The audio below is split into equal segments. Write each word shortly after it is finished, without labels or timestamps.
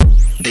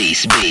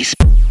bass, bass,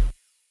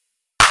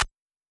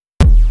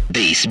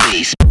 bass,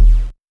 bass,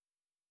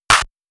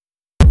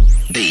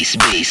 bass,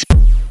 bass,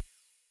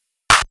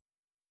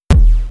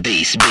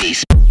 bass,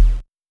 bass,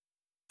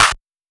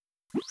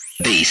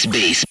 bass,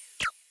 bass,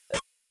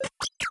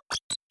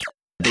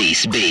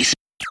 bass, bass,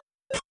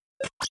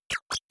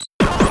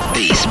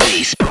 bass, bass,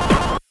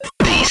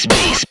 bass,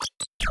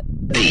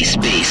 bass, bass,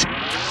 bass,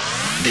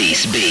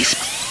 bass,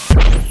 bass.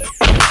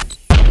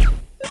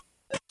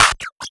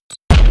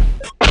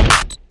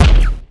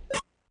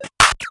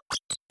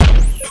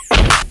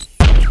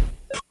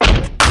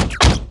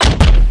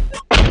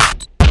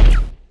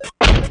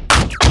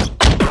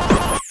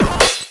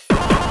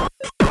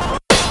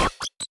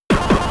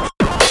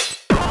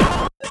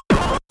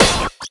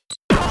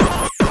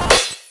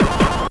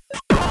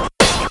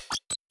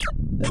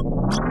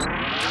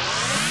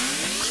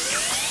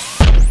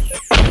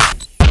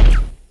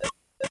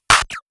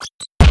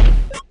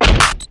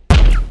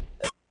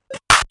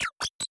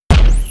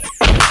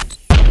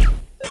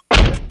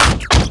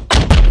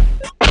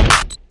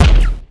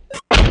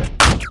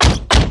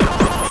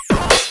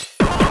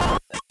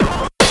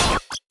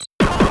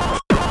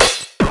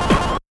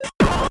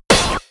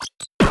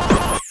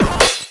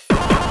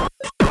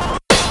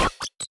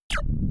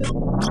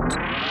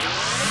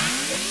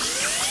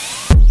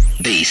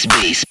 Bass,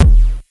 bass,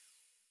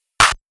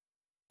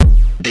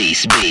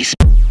 bass, bass,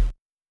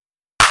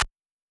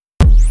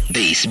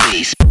 bass,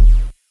 bass,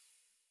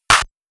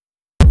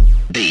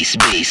 bass,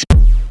 bass,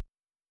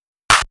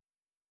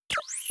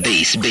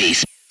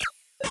 bass,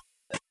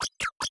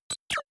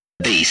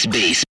 bass, bass,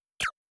 bass,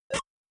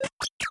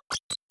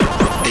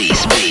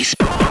 bass, bass,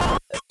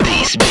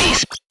 bass,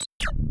 bass,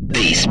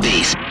 bass,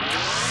 bass,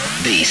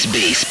 bass,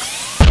 bass.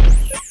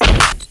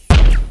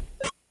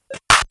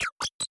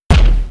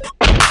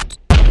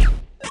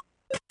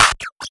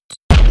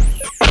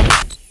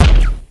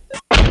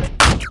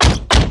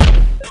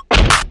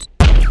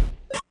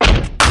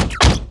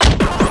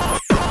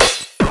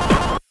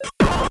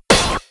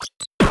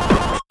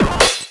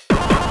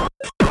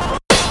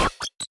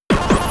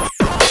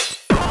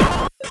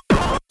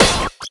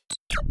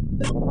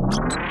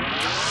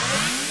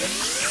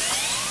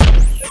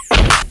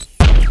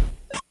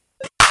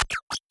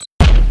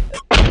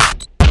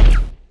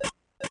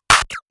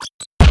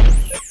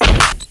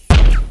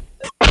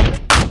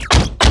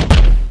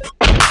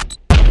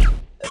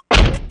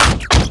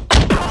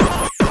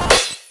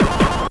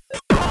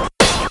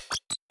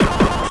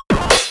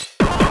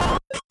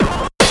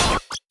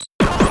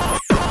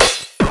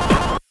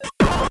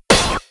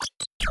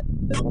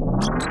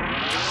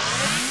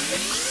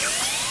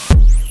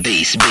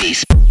 Bass,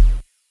 bass,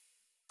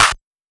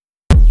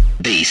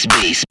 bass,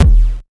 bass,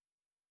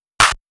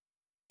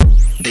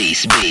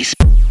 bass, bass,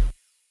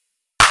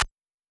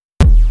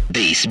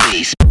 bass,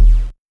 bass,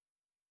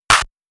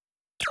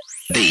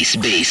 bass,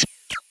 bass,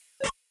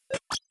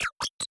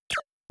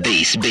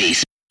 bass,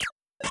 bass,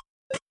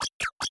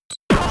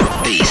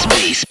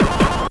 bass,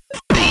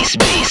 bass,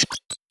 bass,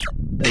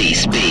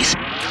 bass, bass, bass,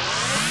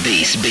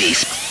 bass,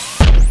 bass.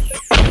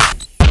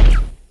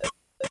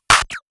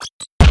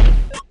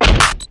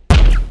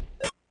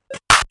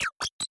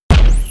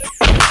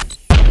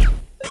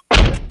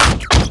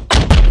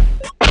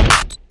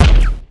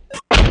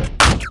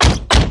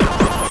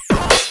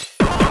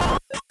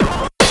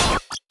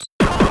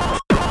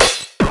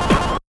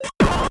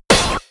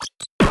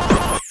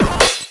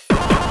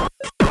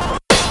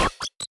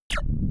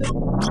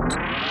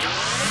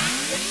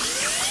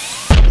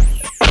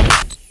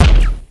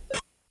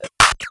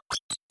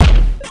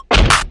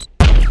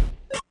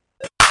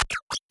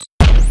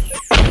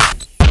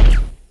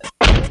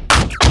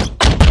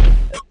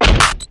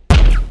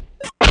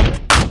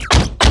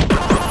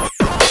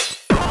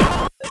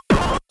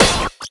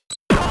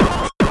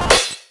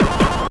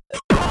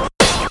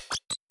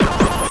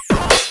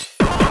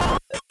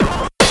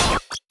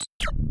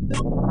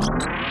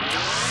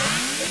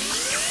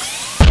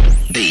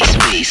 Bass,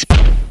 bass,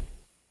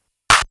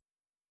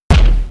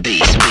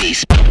 bass,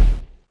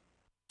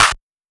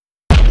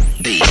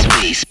 bass,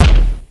 bass,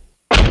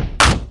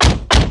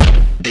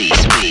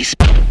 bass, bass,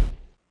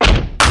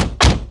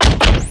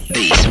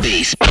 bass,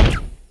 bass, bass.